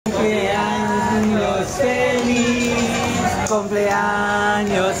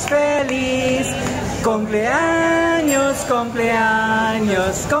Cumpleaños,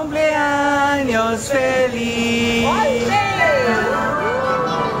 cumpleaños, cumpleaños feliz.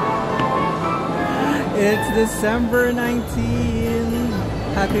 It's December 19.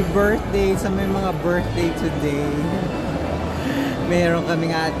 Happy birthday sa may mga birthday today. Meron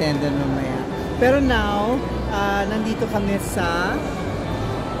kaming attendant mamaya. Pero now, nandito kami sa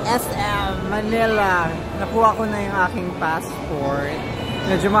SM Manila. Nakuha ko na yung aking passport.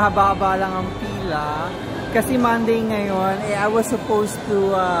 Medyo mahaba-haba lang ang pila. Kasi Monday ngayon, I was supposed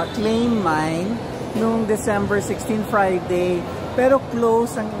to claim mine nung December 16, Friday. Pero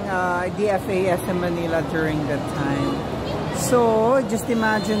close ang DFA SM Manila during that time. So, just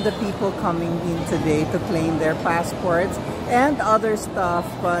imagine the people coming in today to claim their passports and other stuff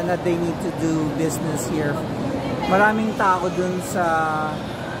na they need to do business here. Maraming tao dun sa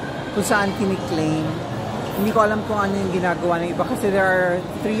kung saan kiniklaim. Hindi ko alam kung ano yung ginagawa ng iba kasi there are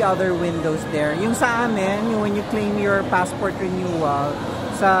 3 other windows there. Yung sa amin, yung when you claim your passport renewal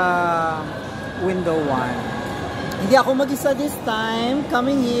sa window 1. Hindi ako mag-isa this time.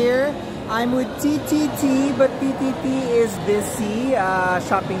 Coming here, I'm with TTT, but TTT is busy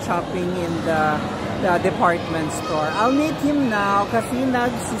shopping in the department store. I'll meet him now kasi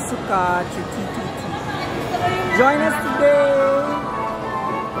nagsisuka si TTT. Join us today!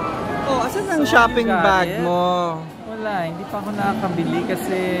 Oh, asan ang shopping bag mo? Wala, hindi pa ako nakakabili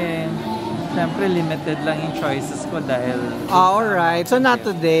kasi syempre limited lang yung choices ko dahil... Alright, so not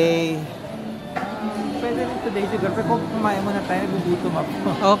today. Pwede rin today siguro, pero kung kumain muna tayo, nagugutom ako.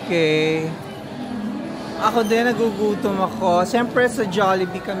 Okay. Ako din, nagugutom ako. Siyempre sa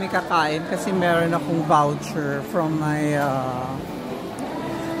Jollibee kami kakain kasi meron akong voucher from my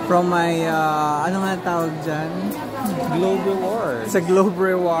ano nga tawag dyan? Globe Rewards. Sa Globe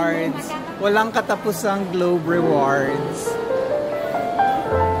Rewards. Walang katapusang Globe Rewards.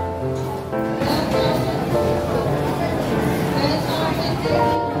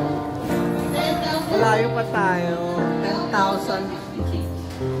 Malayo pa tayo. 10,000.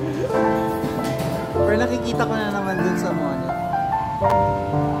 Pero nakikita ko na naman dun sa mall.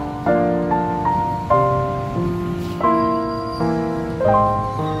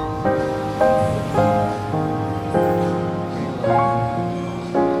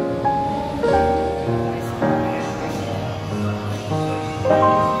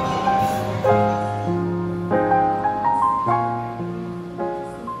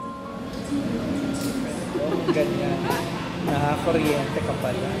 Kuryente ka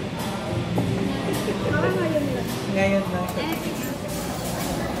pala. Ngayon lang.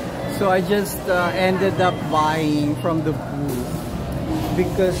 So I just ended up buying from the booth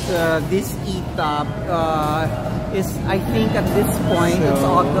because this eTAP is, I think at this point, it's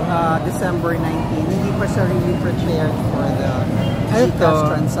on December 19. Hindi pa siya really prepared for the Gcash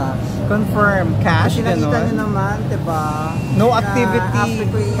transaction. Confirm. Cash, kasi nakita nyo naman, diba? No activity.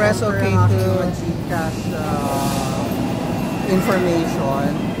 Press OK to Gcash information,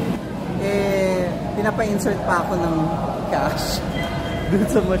 pinapa-insert pa ako ng cash dun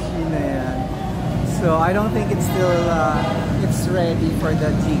sa machine na yan. So, I don't think it's still, it's ready for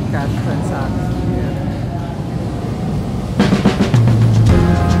the Gcash transaction.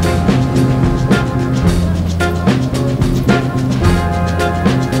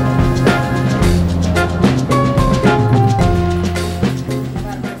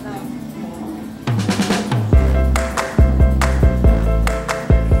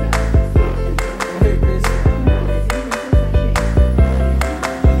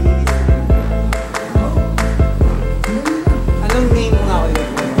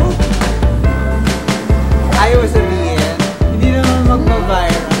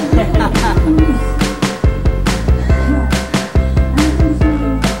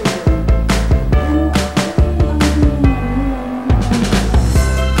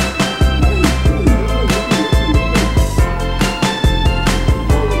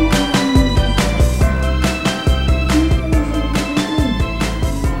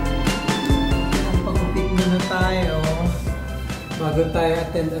 Bago tayo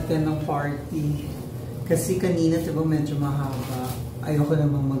attend ng party. Kasi kanina, diba, medyo mahaba. Ayoko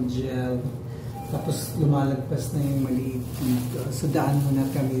namang mag-gel. Tapos lumalagpas na yung maliit dito. So daan muna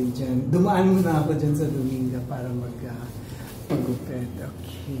kami dyan. Dumaan muna ako dyan sa Dominga para mag-gupit.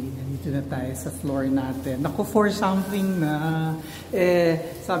 Okay, nandito na tayo sa floor natin. Naku, for something na,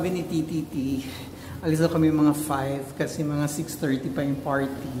 sabi ni TTT, alis na kami mga 5 kasi mga 6:30 pa yung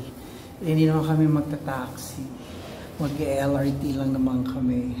party. Hindi naman kami magta-taxi. Mag-LRT lang naman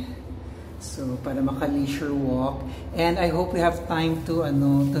kami. So, para maka-leisure walk. And I hope we have time to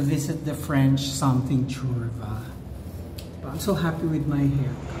visit the French something churva. I'm so happy with my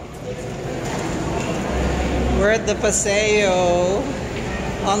haircut. We're at the Paseo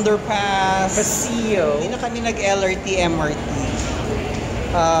underpass. Paseo. Hindi na kami nag-LRT, MRT.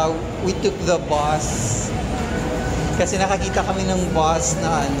 We took the bus. Kasi nakakita kami ng bus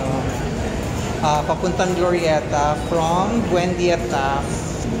na papuntang Glorieta from Buendia TAF.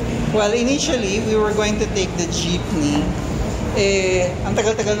 Well, initially, we were going to take the jeepney. Ang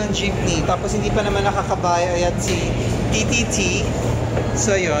tagal-tagal ng jeepney. Tapos hindi pa naman nakakabayad si TTT.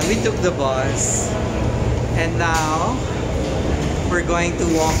 So yun, we took the bus. And now, we're going to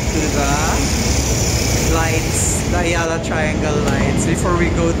walk to the lights, the Ayala Triangle lights, before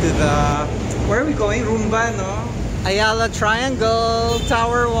we go to the... Where are we going? Rumba, no? Ayala Triangle,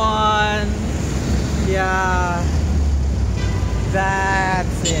 Tower 1. Yeah.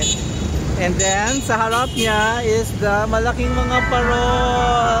 That's it. And then, sa harap niya is the malaking mga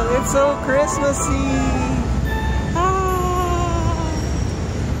parol. It's so Christmassy.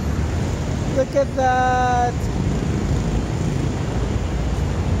 Look at that.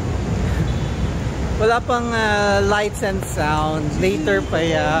 Wala pang lights and sound. Later pa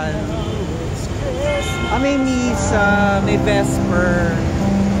yan. May misa, may vesper.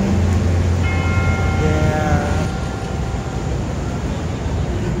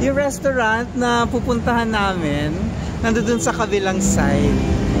 Yung restaurant na pupuntahan namin, nandun sa kabilang side,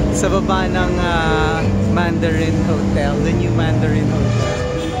 sa baba ng Mandarin Hotel, the new Mandarin Hotel.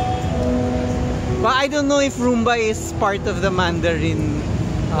 But I don't know if Rumba is part of the Mandarin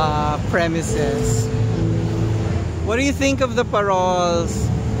premises. What do you think of the paroles?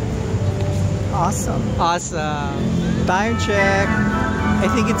 Awesome. Awesome. Time check. I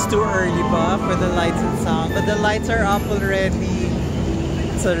think it's too early pa for the lights and sound, but the lights are up already.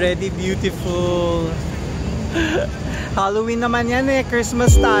 It's already beautiful. Halloween naman yan eh.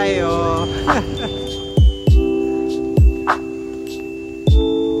 Christmas tayo.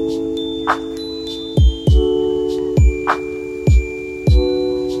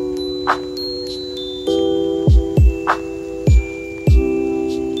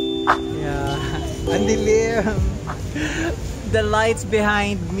 Yeah. Ang dilim. The lights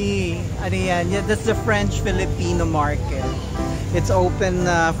behind me. Ano yan? Yeah, that's the French-Filipino market. It's open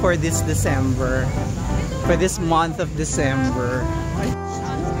for this December. For this month of December.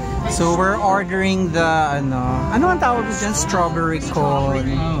 So we're ordering the ano ang tawag dyan? Strawberry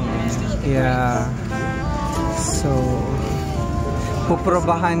cone. Yeah. So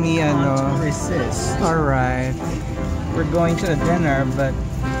puprobahan ni To resist. Alright. We're going to a dinner, but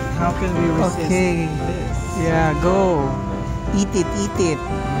how can we resist Okay. this? Yeah, go. Eat it, eat it.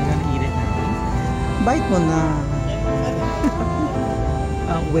 I'm gonna eat it now. Bite mo na.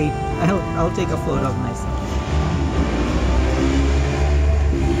 Wait, I'll take a photo of myself.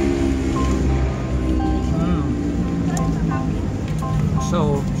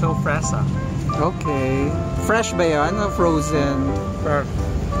 So fresa. Okay. Fresh ba yan o frozen? Fresh.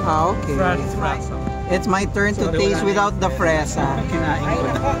 Okay. Fresh fresa. It's my turn to taste without the fresa. Kinain ko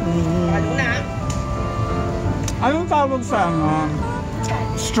na. Anong tawag sa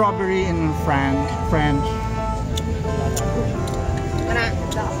strawberry in French?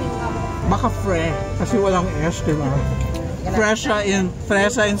 Baka fre, kasi walang S, diba? Fresa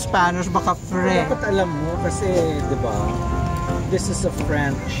in Spanish, baka fre. Dapat alam mo kasi, di ba? This is a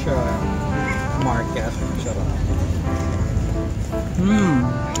French market. Sarap.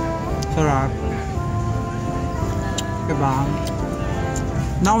 Sarap. Diba?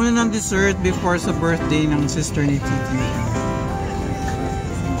 Nauna ng dessert before sa birthday ng sister ni Titi.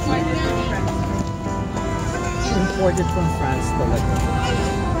 Imported from France talaga.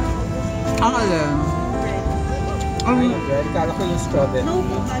 Ang alam. Red. Kala ko yung strawberry.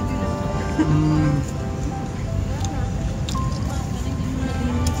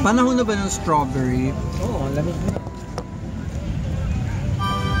 Panahon na ba ng strawberry? Oo, lamig na.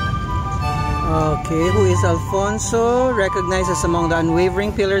 Okay, who is Alfonso? Recognized as among the unwavering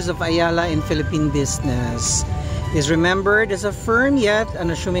pillars of Ayala in Philippine business. Is remembered as a firm yet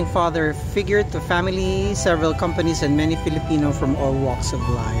unassuming father figure to family, several companies, and many Filipino from all walks of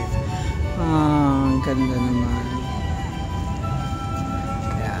life. Ang ganda naman.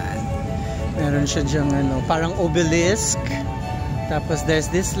 Yan. Meron siya dyang parang obelisk. Tapos there's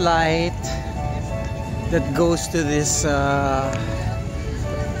this light that goes to this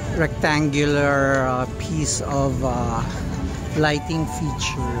rectangular piece of lighting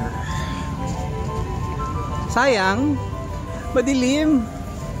feature. Sayang, madilim.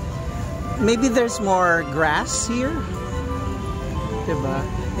 Maybe there's more grass here, diba?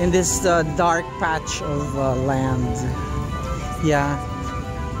 In this dark patch of land. Yeah,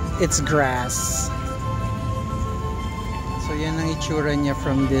 it's grass. So yan ang itsura niya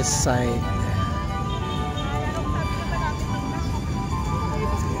from this side.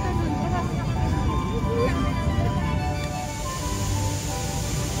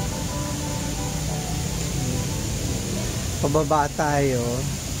 pababa tayo.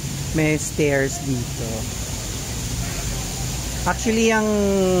 May stairs dito. Actually, ang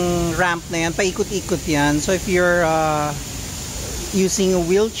ramp na yan, paikot-ikot yan. So if you're using a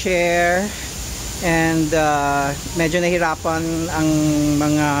wheelchair and medyo nahirapan ang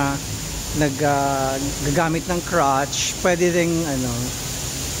mga gagamit ng crutch, pwede ding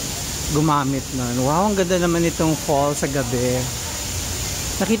gumamit nun. Wow, ang ganda naman itong fall sa gabi.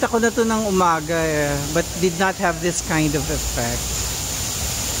 Nakita ko na to ng umaga but did not have this kind of effect.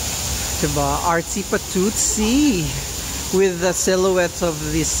 Diba? Artsy patootsy with the silhouettes of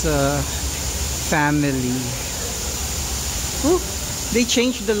this family. Ooh, they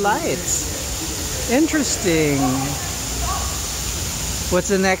changed the lights. Interesting. What's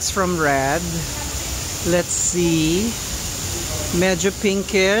the next from red? Let's see. Medyo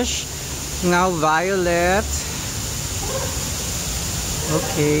pinkish. Now violet.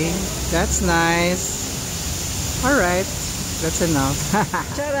 Okay, that's nice. Alright, that's enough.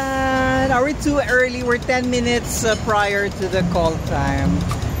 Charan! Are we too early? We're 10 minutes prior to the call time.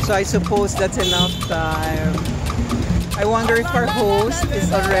 So I suppose that's enough time. I wonder if our host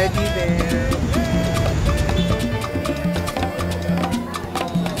is already there.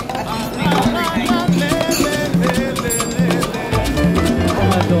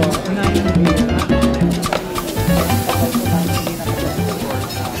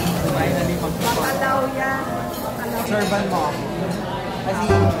 Serban mo ako. Kasi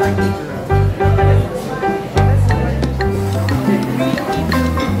birthday girl.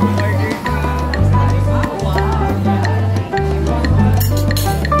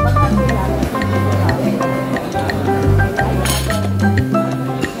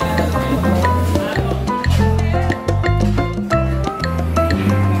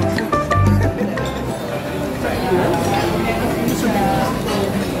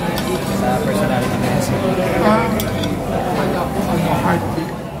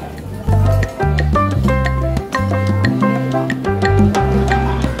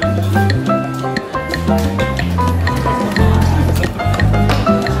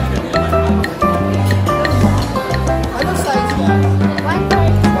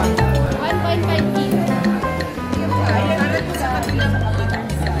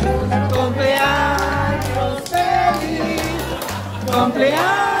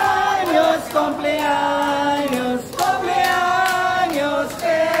 Cumpleaños, cumpleaños, cumpleaños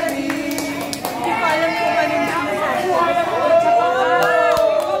feliz. Hindi pa alam ko ba nila sinasabi.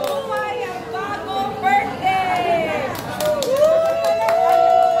 Buhay ang bagong birthday!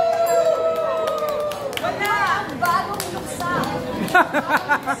 Wala! Ang bagong luksa.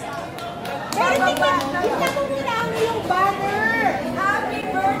 Pero tingnan kung kailangan yung banner. Happy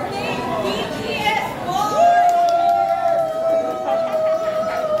birthday, BTS boy!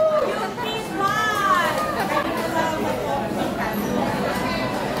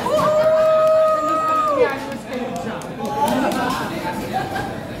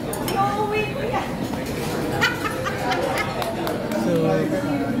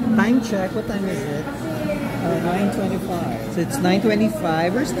 Time check, what time is it? 9:25. So it's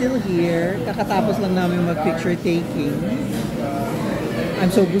 9:25, we're still here. Kakatapos lang namin mag-picture taking.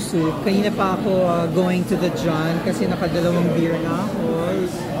 I'm so busog. Kanina pa ako going to the John kasi nakadalawang beer na ako.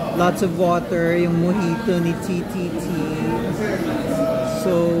 Lots of water, yung mojito ni TTT.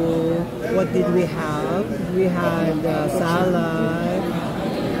 So, what did we have? We had salad.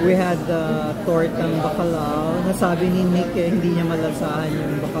 We had tortang bacalao. Nasabi ni Nick hindi niya malasahan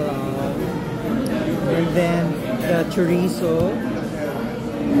yung bacalao. And then the chorizo.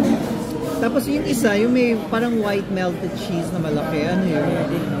 Tapos yung isa, yung may parang white melted cheese na malaki. Ano yun? I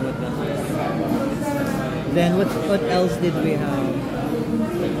didn't know what that was. Then what else did we have?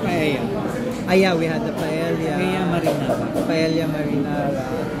 Paella. Ah yeah, we had the paella. Paella marinara. Paella marinara.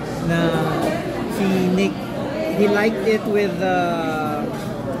 Na si Nick, he liked it with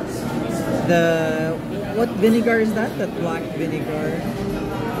what vinegar is that? That black vinegar?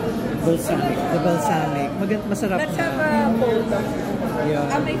 Balsamic. The balsamic. Masarap Let's na. have a photo.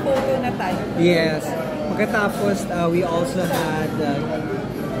 Yeah. May photo na tayo. Yes. Pagkatapos, we also had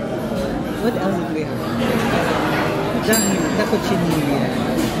what else did we have? The cochinilla.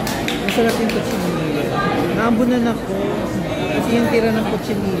 Masarap yung cochinilla. Naambunan ako kasi yung tira ng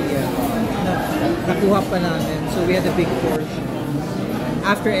cochinilla nakuha pa namin. So we had a big portion.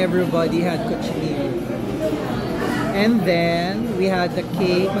 After everybody had cochinilla. And then we had the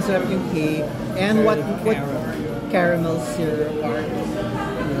cake, masarap yung cake. And what caramel syrup.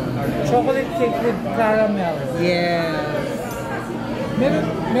 Chocolate cake with caramel. Yes.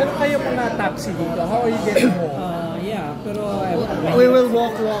 Meron kayo mga taxi dito. How are you getting home? Yeah, pero We will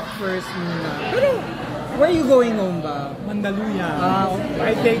walk first muna. Pero Where are you going home ba? Mandaluyong.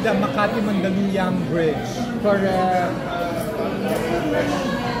 I take the Makati-Mandaluyong Bridge. Correct.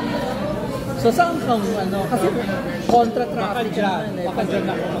 So saan kang kasi kontra traffic Baka dyan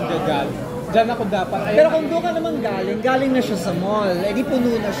ako magagal. Dyan ako dapat. Pero kung doon ka naman galing na siya sa mall, di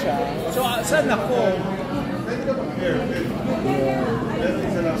puno na siya. So saan ako?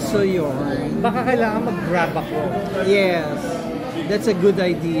 So yun. Baka kailangan mag-grab ako. Yes. That's a good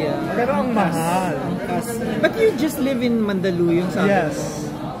idea. Pero ang mahal. But you just live in Mandaluyong, sabi mo? Yes.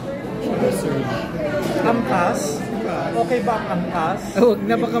 Angkas? Okay ba ang angkas? Huwag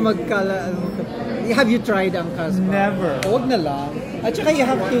na baka Have you tried Angkas ba? Never. Huwag na lang. At saka you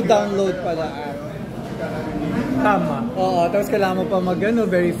have to download pa the app. Tama. Oo, tapos kailangan mo pa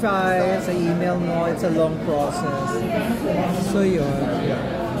verify sa email mo. It's a long process. So yun.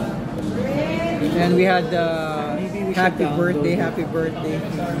 And we had happy birthday.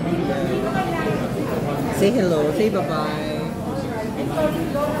 Say hello, say bye-bye.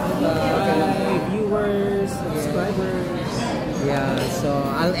 Bye, viewers, subscribers. Yeah, so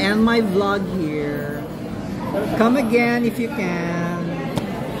I'll end my vlog here. Come again if you can.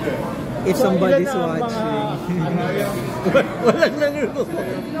 If somebody's watching. Walang nanonood.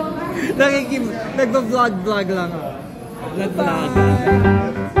 Nagpa-vlog lang ako.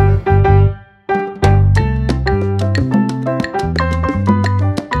 Vlog.